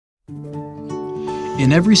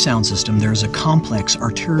In every sound system, there is a complex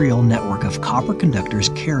arterial network of copper conductors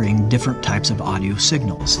carrying different types of audio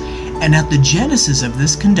signals. And at the genesis of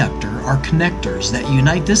this conductor are connectors that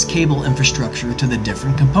unite this cable infrastructure to the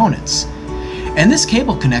different components. And this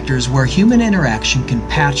cable connector is where human interaction can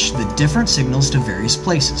patch the different signals to various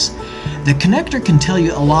places. The connector can tell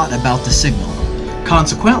you a lot about the signal.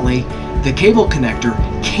 Consequently, the cable connector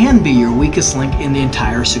can be your weakest link in the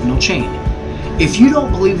entire signal chain. If you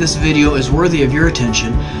don't believe this video is worthy of your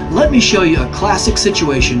attention, let me show you a classic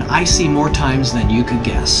situation I see more times than you could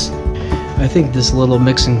guess. I think this little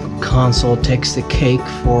mixing console takes the cake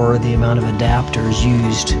for the amount of adapters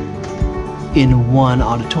used in one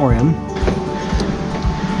auditorium.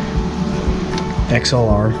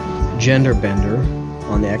 XLR, gender bender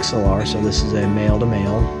on the XLR, so this is a male to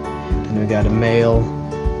male. Then we got a male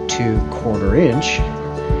to quarter inch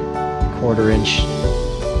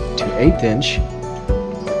to eighth inch,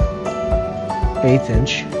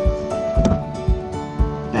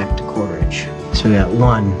 back to quarter inch. So we got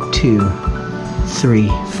 1, 2, 3,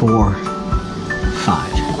 4,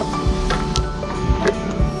 5.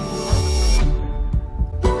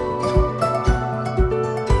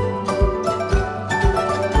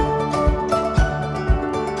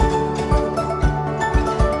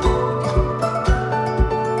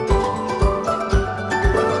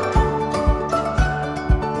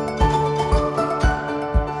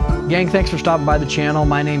 Gang, thanks for stopping by the channel.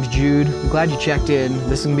 My name's Jude. I'm glad you checked in.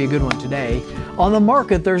 This is gonna be a good one today. On the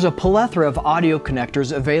market, there's a plethora of audio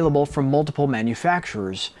connectors available from multiple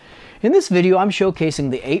manufacturers. In this video, I'm showcasing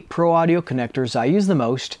the 8 Pro audio connectors I use the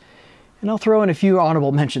most, and I'll throw in a few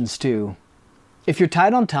honorable mentions too. If you're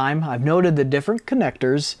tight on time, I've noted the different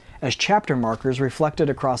connectors as chapter markers reflected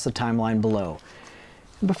across the timeline below.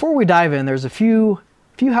 And before we dive in, there's a few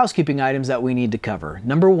housekeeping items that we need to cover.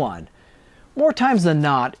 Number 1. More times than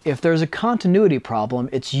not, if there's a continuity problem,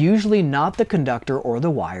 it's usually not the conductor or the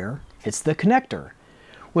wire, it's the connector.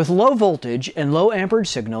 With low voltage and low amperage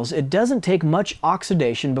signals, it doesn't take much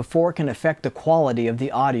oxidation before it can affect the quality of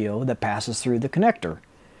the audio that passes through the connector.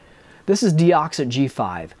 This is Deoxit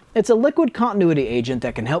G5. It's a liquid continuity agent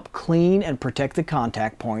that can help clean and protect the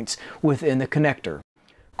contact points within the connector.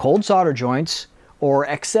 Cold solder joints, or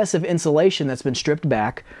excessive insulation that's been stripped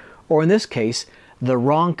back, or in this case, the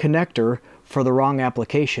wrong connector for the wrong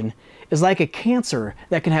application, is like a cancer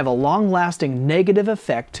that can have a long-lasting negative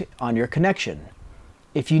effect on your connection.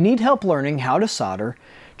 If you need help learning how to solder,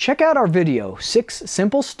 check out our video, 6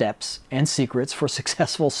 Simple Steps and Secrets for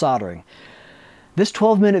Successful Soldering. This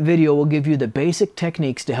 12-minute video will give you the basic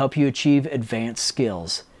techniques to help you achieve advanced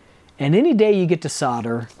skills. And any day you get to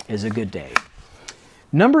solder is a good day.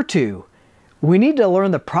 Number 2, we need to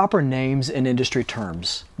learn the proper names and industry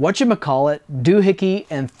terms. Whatchamacallit, doohickey,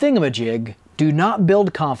 and thingamajig do not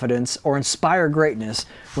build confidence or inspire greatness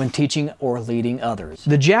when teaching or leading others.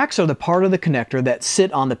 The jacks are the part of the connector that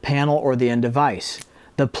sit on the panel or the end device.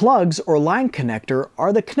 The plugs or line connector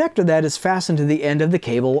are the connector that is fastened to the end of the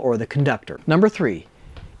cable or the conductor. Number 3,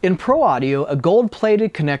 in Pro Audio, a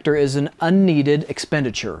gold-plated connector is an unneeded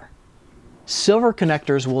expenditure. Silver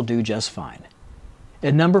connectors will do just fine.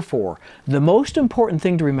 And number 4, the most important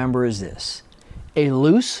thing to remember is this. A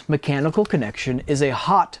loose mechanical connection is a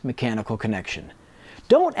hot mechanical connection.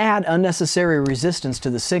 Don't add unnecessary resistance to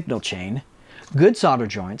the signal chain. Good solder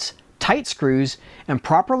joints, tight screws, and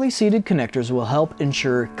properly seated connectors will help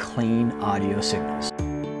ensure clean audio signals.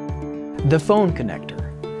 The Phono Connector.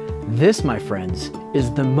 This, my friends,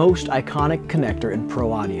 is the most iconic connector in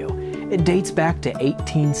Pro Audio. It dates back to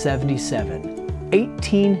 1877.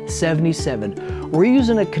 1877. We're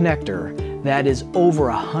using a connector that is over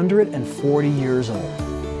 140 years old.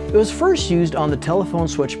 It was first used on the telephone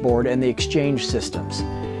switchboard and the exchange systems.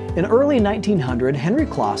 In early 1900, Henry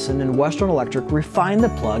Clausen and Western Electric refined the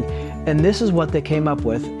plug, and this is what they came up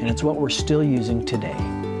with, and it's what we're still using today.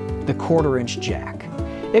 The quarter-inch jack.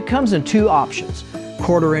 It comes in 2 options,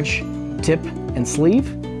 quarter-inch tip and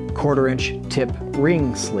sleeve, quarter-inch tip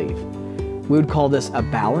ring sleeve. We would call this a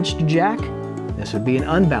balanced jack. This would be an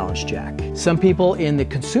unbalanced jack. Some people in the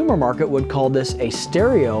consumer market would call this a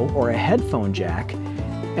stereo or a headphone jack,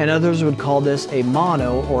 and others would call this a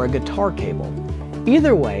mono or a guitar cable.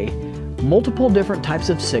 Either way, multiple different types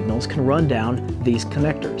of signals can run down these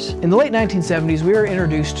connectors. In the late 1970s, we were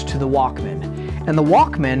introduced to the Walkman, and the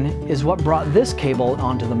Walkman is what brought this cable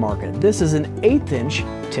onto the market. This is an 1/8 inch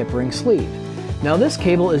tip ring sleeve. Now this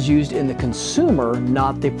cable is used in the consumer,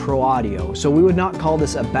 not the Pro Audio, so we would not call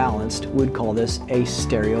this a balanced, we would call this a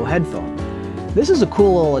stereo headphone. This is a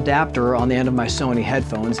cool little adapter on the end of my Sony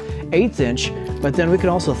headphones, 1/8 inch, but then we can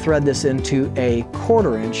also thread this into a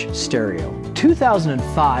 1/4 inch stereo.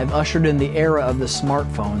 2005 ushered in the era of the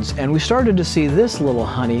smartphones, and we started to see this little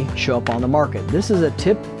honey show up on the market. This is a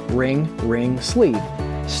tip ring sleeve,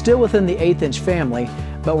 still within the 1/8" family,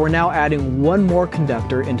 but we're now adding one more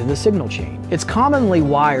conductor into the signal chain. It's commonly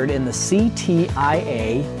wired in the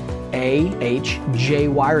CTIA AHJ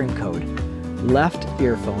wiring code: left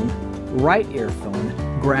earphone, right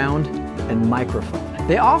earphone, ground, and microphone.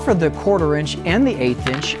 They offer the 1/4" and the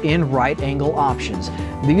 1/8" in right angle options.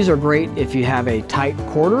 These are great if you have a tight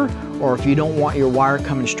quarter, or if you don't want your wire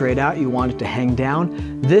coming straight out, you want it to hang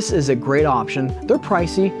down. This is a great option. They're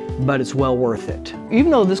pricey, but it's well worth it.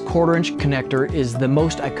 Even though this 1/4" connector is the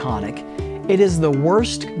most iconic, it is the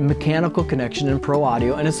worst mechanical connection in pro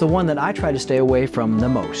audio, and it's the one that I try to stay away from the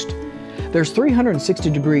most. There's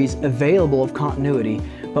 360 degrees available of continuity,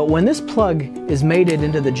 but when this plug is mated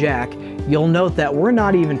into the jack, you'll note that we're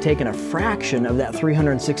not even taking a fraction of that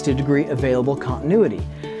 360 degree available continuity.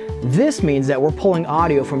 This means that we're pulling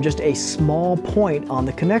audio from just a small point on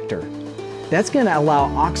the connector. That's going to allow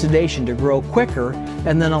oxidation to grow quicker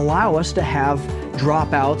and then allow us to have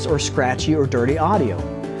dropouts or scratchy or dirty audio.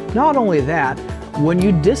 Not only that, when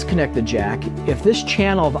you disconnect the jack, if this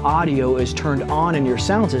channel of audio is turned on in your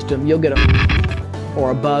sound system, you'll get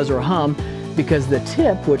a buzz or hum, because the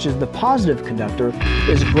tip, which is the positive conductor,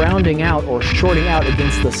 is grounding out or shorting out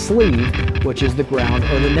against the sleeve, which is the ground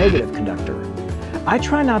or the negative conductor. I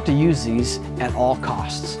try not to use these at all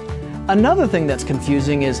costs. Another thing that's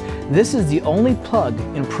confusing is this is the only plug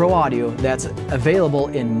in pro audio that's available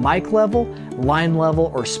in mic level, line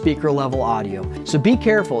level, or speaker level audio. So be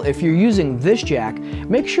careful. If you're using this jack,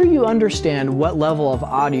 make sure you understand what level of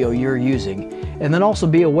audio you're using, and then also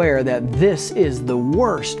be aware that this is the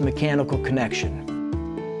worst mechanical connection.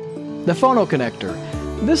 The Phono Connector.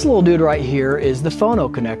 This little dude right here is the Phono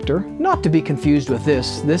Connector. Not to be confused with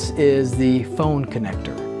this is the phone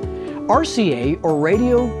connector. RCA, or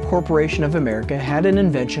Radio Corporation of America, had an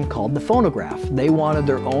invention called the phonograph. They wanted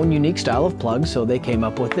their own unique style of plug, so they came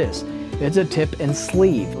up with this. It's a tip and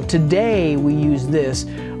sleeve. Today we use this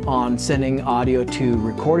on sending audio to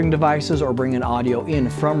recording devices or bringing audio in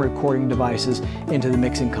from recording devices into the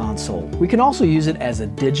mixing console. We can also use it as a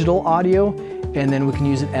digital audio, and then we can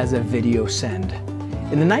use it as a video send.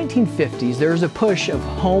 In the 1950s, there was a push of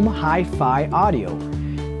home hi-fi audio.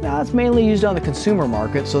 Now, it's mainly used on the consumer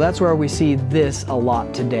market, so that's where we see this a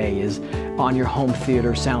lot today, is on your home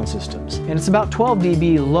theater sound systems. And it's about 12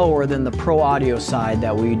 dB lower than the pro audio side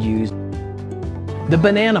that we'd use. The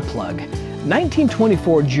banana plug.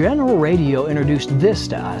 1924, General Radio introduced this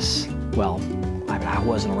to us. Well, I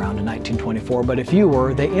wasn't around in 1924, but if you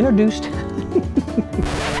were, they introduced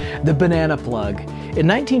the banana plug. In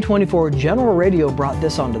 1924, General Radio brought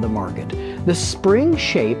this onto the market. The spring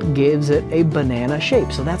shape gives it a banana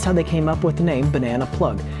shape, so that's how they came up with the name banana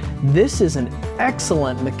plug. This is an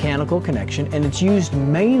excellent mechanical connection, and it's used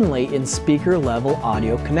mainly in speaker level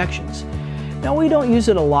audio connections. Now, we don't use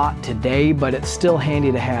it a lot today, but it's still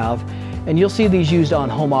handy to have, and you'll see these used on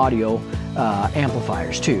home audio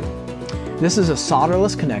amplifiers too. This is a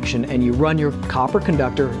solderless connection, and you run your copper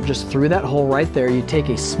conductor just through that hole right there. You take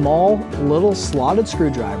a small little slotted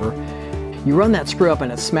screwdriver, you run that screw up,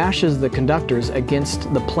 and it smashes the conductors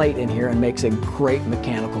against the plate in here and makes a great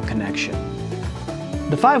mechanical connection.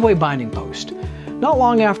 The 5-way binding post. Not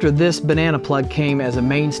long after this banana plug came as a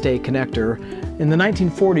mainstay connector, in the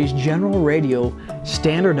 1940s, General Radio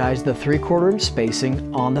standardized the 3/4"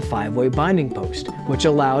 spacing on the 5-way binding post, which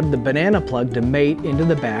allowed the banana plug to mate into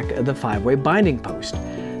the back of the 5-way binding post.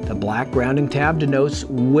 The black grounding tab denotes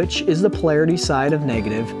which is the polarity side of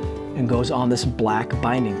negative and goes on this black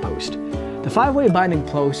binding post. The 5-way binding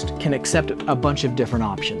post can accept a bunch of different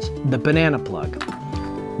options. The banana plug.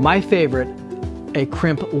 My favorite, a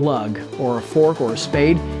crimp lug or a fork or a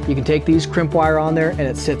spade. You can take these crimp wire on there and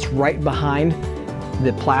it sits right behind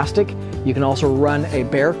the plastic. You can also run a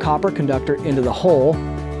bare copper conductor into the hole,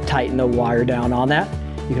 tighten the wire down on that.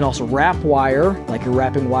 You can also wrap wire, like you're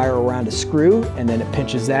wrapping wire around a screw, and then it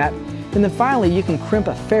pinches that. And then finally, you can crimp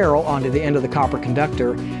a ferrule onto the end of the copper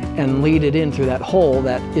conductor and lead it in through that hole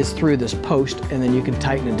that is through this post, and then you can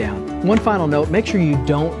tighten it down. One final note, make sure you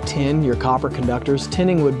don't tin your copper conductors.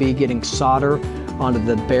 Tinning would be getting solder onto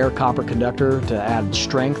the bare copper conductor to add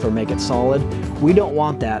strength or make it solid. We don't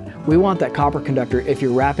want that. We want that copper conductor, if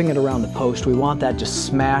you're wrapping it around the post, we want that to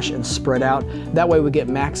smash and spread out. That way we get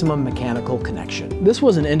maximum mechanical connection. This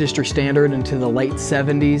was an industry standard into the late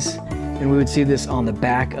 70s. And we would see this on the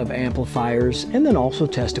back of amplifiers and then also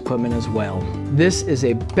test equipment as well. This is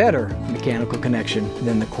a better mechanical connection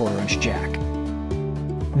than the 1/4" jack.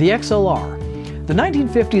 The XLR. The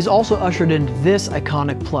 1950s also ushered in this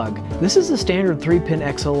iconic plug. This is the standard 3-pin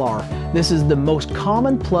XLR. This is the most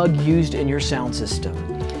common plug used in your sound system.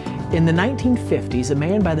 In the 1950s, a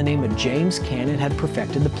man by the name of James Cannon had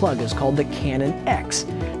perfected the plug. It's called the Cannon X.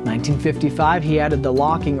 1955, he added the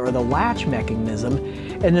locking or the latch mechanism,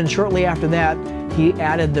 and then shortly after that, he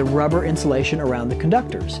added the rubber insulation around the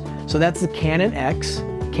conductors. So that's the Cannon X,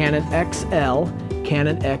 Cannon XL,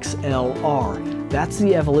 Cannon XLR. That's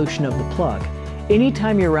the evolution of the plug.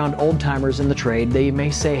 Anytime you're around old-timers in the trade, they may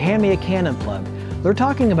say, hand me a Cannon plug. They're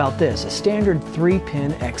talking about this, a standard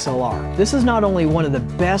 3-pin XLR. This is not only one of the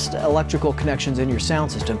best electrical connections in your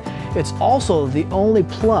sound system, it's also the only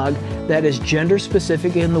plug that is gender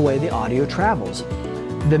specific in the way the audio travels.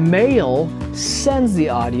 The male sends the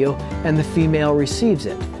audio and the female receives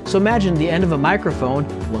it. So imagine the end of a microphone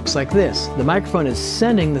looks like this. The microphone is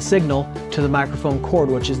sending the signal to the microphone cord,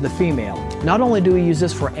 which is the female. Not only do we use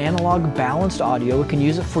this for analog balanced audio, we can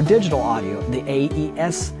use it for digital audio, the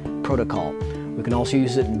AES protocol. We can also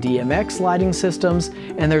use it in DMX lighting systems,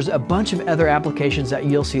 and there's a bunch of other applications that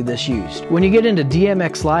you'll see this used. When you get into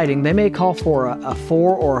DMX lighting, they may call for a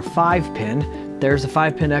 4 or a 5-pin. There's a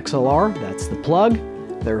 5-pin XLR, that's the plug.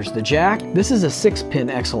 There's the jack. This is a 6-pin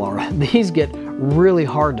XLR. These get really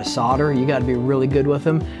hard to solder. You got to be really good with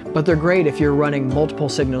them, but they're great if you're running multiple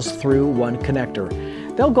signals through one connector.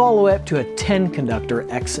 They'll go all the way up to a 10-conductor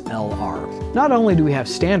XLR. Not only do we have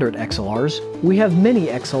standard XLRs, we have mini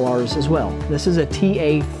XLRs as well. This is a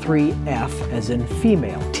TA3F, as in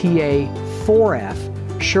female.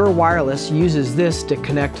 TA4F, Shure Wireless uses this to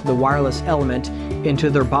connect the wireless element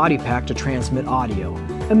into their body pack to transmit audio.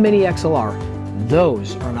 A mini XLR.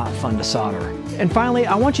 Those are not fun to solder. And finally,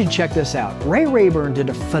 I want you to check this out. Ray Rayburn did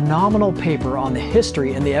a phenomenal paper on the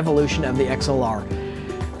history and the evolution of the XLR.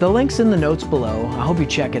 The link's in the notes below. I hope you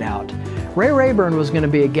check it out. Ray Rayburn was going to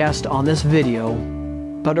be a guest on this video,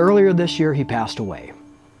 but earlier this year he passed away.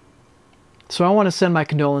 So I want to send my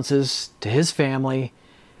condolences to his family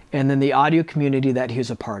and then the audio community that he was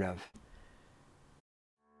a part of.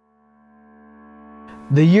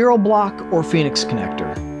 The Euroblock or Phoenix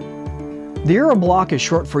Connector. The Euroblock is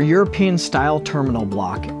short for European Style Terminal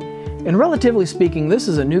Block. And relatively speaking, this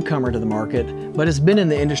is a newcomer to the market, but it's been in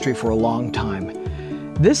the industry for a long time.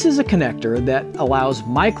 This is a connector that allows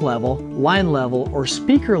mic level, line level, or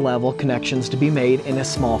speaker level connections to be made in a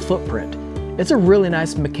small footprint. It's a really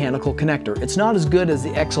nice mechanical connector. It's not as good as the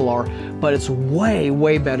XLR, but it's way,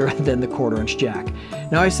 way better than the 1/4-inch jack.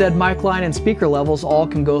 Now I said mic line and speaker levels all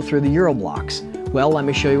can go through the Euroblocks. Well, let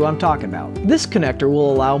me show you what I'm talking about. This connector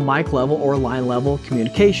will allow mic level or line level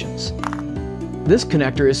communications. This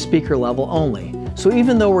connector is speaker level only. So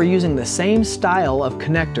even though we're using the same style of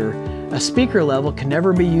connector, a speaker level can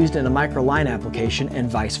never be used in a micro line application and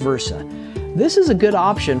vice versa. This is a good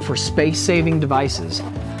option for space-saving devices.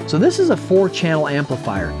 So this is a 4-channel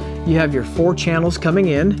amplifier. You have your 4 channels coming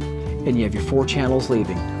in and you have your 4 channels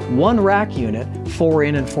leaving. One rack unit, 4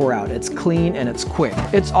 in and 4 out. It's clean and it's quick.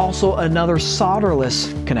 It's also another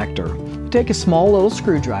solderless connector. You take a small little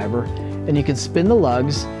screwdriver and you can spin the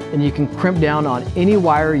lugs and you can crimp down on any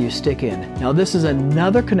wire you stick in. Now this is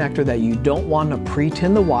another connector that you don't want to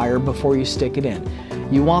pre-tin the wire before you stick it in.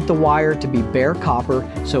 You want the wire to be bare copper,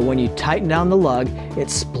 so when you tighten down the lug, it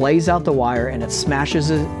splays out the wire and it smashes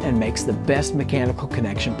it and makes the best mechanical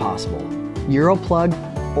connection possible. Europlug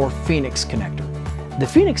or Phoenix Connector. The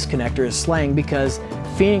Phoenix Connector is slang because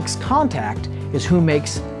Phoenix Contact is who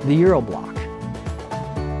makes the Euroblock.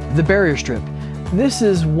 The barrier strip. This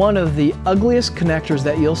is one of the ugliest connectors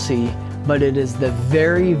that you'll see, but it is the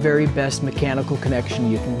very, very best mechanical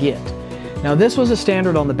connection you can get. Now this was a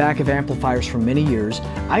standard on the back of amplifiers for many years.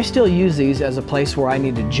 I still use these as a place where I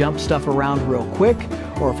need to jump stuff around real quick,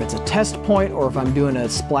 or if it's a test point, or if I'm doing a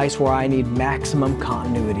splice where I need maximum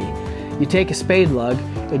continuity. You take a spade lug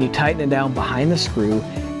and you tighten it down behind the screw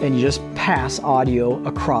and you just pass audio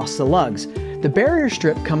across the lugs. The barrier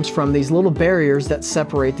strip comes from these little barriers that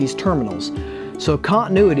separate these terminals. So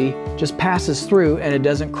continuity just passes through and it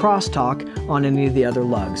doesn't crosstalk on any of the other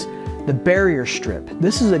lugs. The barrier strip.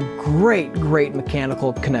 This is a great, great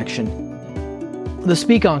mechanical connection. The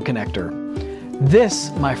speakON connector.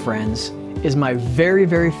 This, my friends, is my very,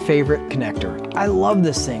 very favorite connector. I love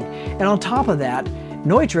this thing. And on top of that,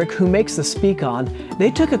 Neutrik, who makes the speakON, they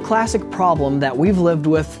took a classic problem that we've lived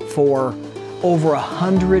with for over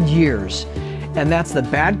 100 years. And that's the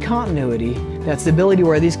bad continuity. That's the ability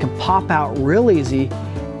where these can pop out real easy,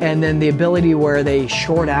 and then the ability where they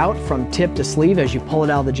short out from tip to sleeve as you pull it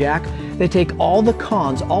out of the jack. They take all the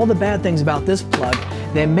cons, all the bad things about this plug,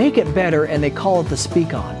 they make it better, and they call it the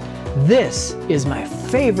speakON. This is my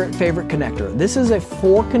favorite connector. This is a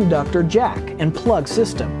 4-conductor jack and plug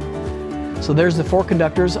system. So there's the 4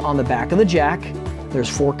 conductors on the back of the jack. There's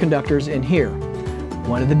 4 conductors in here.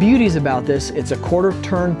 One of the beauties about this, it's a 1/4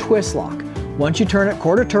 turn twist lock. Once you turn it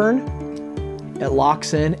 1/4 turn, it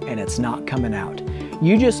locks in and it's not coming out.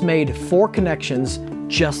 You just made 4 connections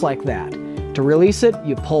just like that. To release it,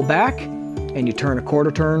 you pull back and you turn a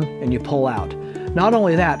 1/4 turn and you pull out. Not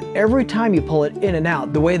only that, every time you pull it in and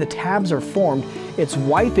out, the way the tabs are formed, it's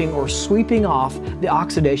wiping or sweeping off the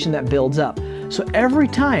oxidation that builds up. So every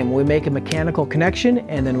time we make a mechanical connection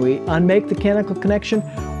and then we unmake the mechanical connection,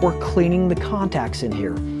 we're cleaning the contacts in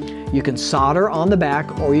here. You can solder on the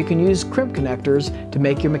back or you can use crimp connectors to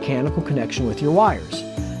make your mechanical connection with your wires.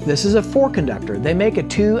 This is a 4-conductor. They make a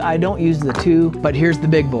 2, I don't use the 2, but here's the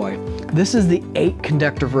big boy. This is the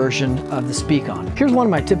 8-conductor version of the speakON. Here's one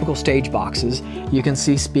of my typical stage boxes. You can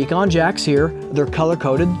see speakON jacks here. They're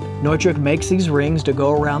color-coded. Neutrik makes these rings to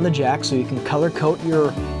go around the jack so you can color-code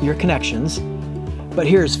your connections. But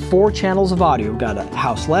here's 4 channels of audio. We've got a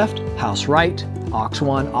house left, house right, aux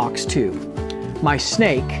 1, aux 2. My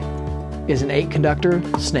snake is an 8-conductor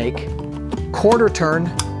snake. 1/4 turn,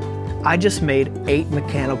 I just made 8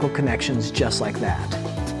 mechanical connections just like that.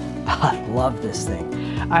 I love this thing.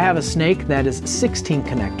 I have a snake that is 16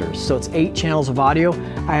 connectors, so it's 8 channels of audio.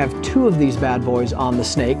 I have 2 of these bad boys on the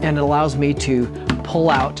snake, and it allows me to pull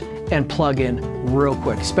out and plug in real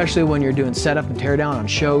quick, especially when you're doing setup and teardown on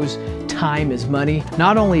shows. Time is money.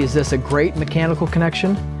 Not only is this a great mechanical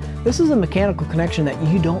connection, this is a mechanical connection that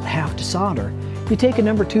you don't have to solder. You take a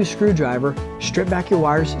number 2 screwdriver, strip back your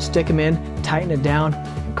wires, stick them in, tighten it down,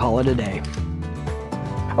 and call it a day.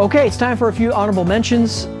 Okay, it's time for a few honorable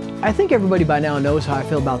mentions. I think everybody by now knows how I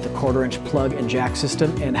feel about the 1/4-inch plug and jack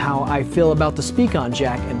system and how I feel about the speakON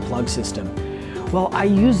jack and plug system. Well, I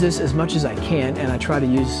use this as much as I can and I try to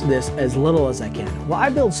use this as little as I can. Well, I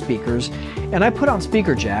build speakers and I put on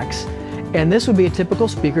speaker jacks, and this would be a typical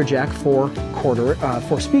speaker jack for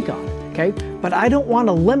speakON, okay? But I don't want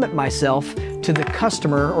to limit myself to the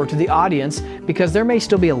customer or to the audience because there may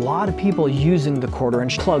still be a lot of people using the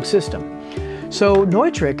 1/4-inch plug system. So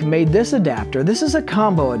Neutrik made this adapter. This is a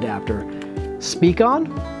combo adapter, speakON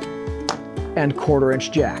and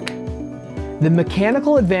 1/4-inch jack. The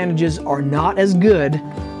mechanical advantages are not as good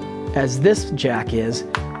as this jack is,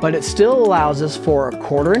 but it still allows us for a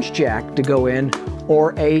 1/4-inch jack to go in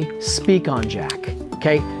or a speakON jack,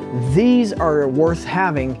 okay? These are worth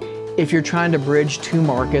having if you're trying to bridge 2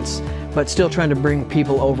 markets, but still trying to bring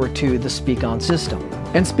people over to the speakON system.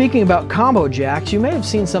 And speaking about combo jacks, you may have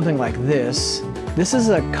seen something like this. This is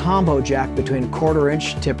a combo jack between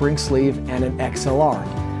 1/4-inch tip ring sleeve and an XLR.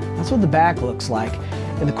 That's what the back looks like.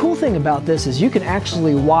 And the cool thing about this is you can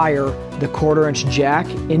actually wire the 1/4-inch jack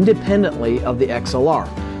independently of the XLR.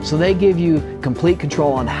 So they give you complete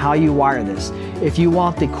control on how you wire this. If you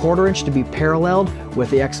want the 1/4-inch to be paralleled with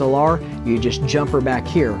the XLR, you just jumper back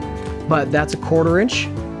here. But that's a 1/4-inch.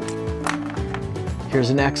 Here's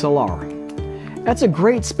an XLR. That's a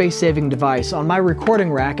great space-saving device. On my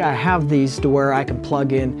recording rack, I have these to where I can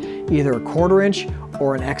plug in either a 1/4-inch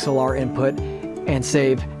or an XLR input and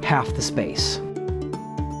save half the space.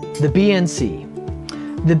 The BNC.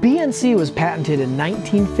 The BNC was patented in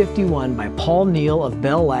 1951 by Paul Neal of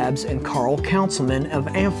Bell Labs and Carl Councilman of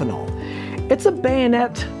Amphenol. It's a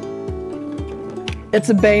bayonet. It's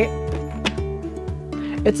a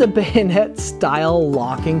bayonet style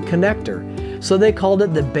locking connector. So they called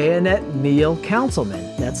it the Bayonet Neal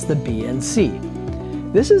Councilman. That's the BNC.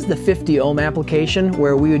 This is the 50 ohm application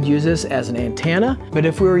where we would use this as an antenna, but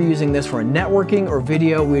if we were using this for networking or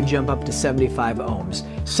video, we'd jump up to 75 ohms.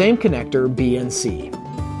 Same connector, BNC.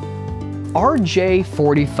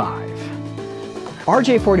 RJ45.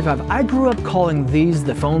 RJ45, I grew up calling these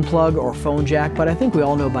the phone plug or phone jack, but I think we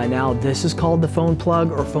all know by now this is called the phone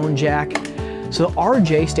plug or phone jack. So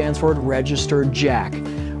RJ stands for registered jack.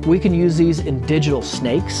 We can use these in digital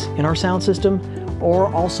snakes in our sound system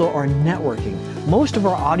or also our networking. Most of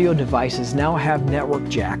our audio devices now have network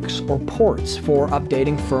jacks or ports for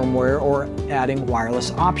updating firmware or adding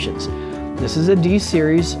wireless options. This is a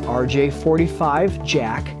D-series RJ45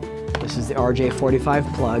 jack. This is the RJ45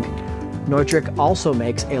 plug. Neutrik also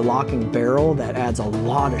makes a locking barrel that adds a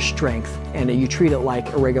lot of strength, and you treat it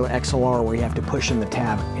like a regular XLR where you have to push in the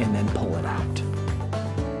tab and then pull it out.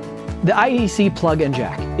 The IEC plug and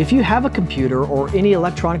jack. If you have a computer or any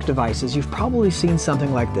electronic devices, you've probably seen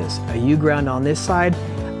something like this. A U-ground on this side,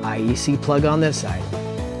 IEC plug on this side.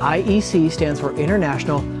 IEC stands for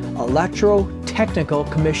International Electrotechnical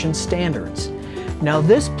Commission Standards. Now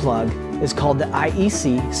this plug is called the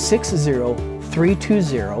IEC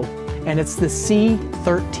 60320, and it's the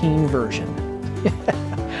C13 version.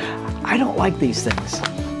 I don't like these things.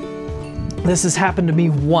 This has happened to me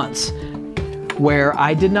once where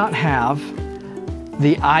I did not have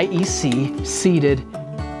the IEC seated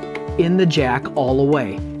in the jack all the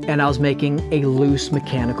way, and I was making a loose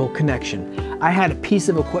mechanical connection. I had a piece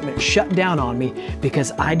of equipment shut down on me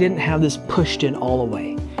because I didn't have this pushed in all the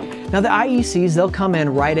way. Now the IECs, they'll come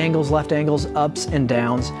in right angles, left angles, ups and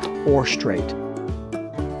downs, or straight.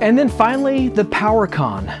 And then finally, the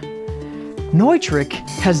powerCON. Neutrik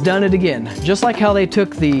has done it again. Just like how they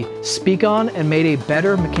took the speakON and made a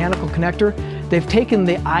better mechanical connector, they've taken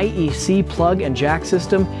the IEC plug and jack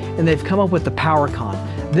system and they've come up with the powerCON.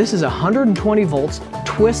 This is 120 volts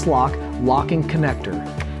twist lock locking connector.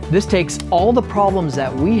 This takes all the problems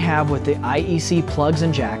that we have with the IEC plugs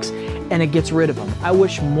and jacks and it gets rid of them. I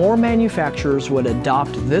wish more manufacturers would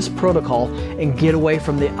adopt this protocol and get away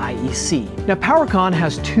from the IEC. Now powerCON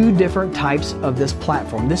has two different types of this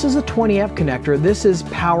platform. This is a 20 amp connector. This is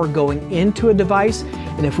power going into a device,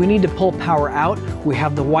 and if we need to pull power out, we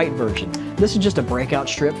have the white version. This is just a breakout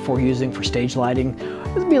strip for using for stage lighting.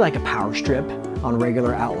 This would be like a power strip on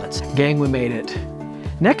regular outlets. Gang, we made it.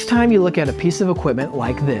 Next time you look at a piece of equipment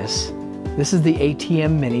like this is the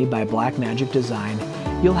ATM Mini by Blackmagic Design,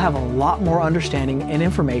 you'll have a lot more understanding and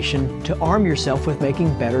information to arm yourself with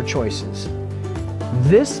making better choices.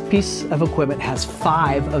 This piece of equipment has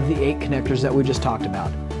 5 of the 8 connectors that we just talked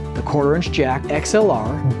about. The 1/4 inch jack,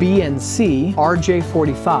 XLR, BNC,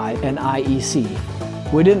 RJ45, and IEC.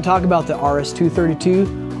 We didn't talk about the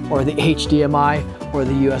RS-232 or the HDMI or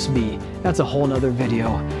the USB. That's a whole nother video.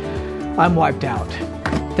 I'm wiped out.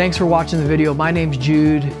 Thanks for watching the video. My name's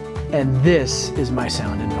Jude, and this is my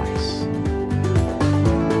sound advice.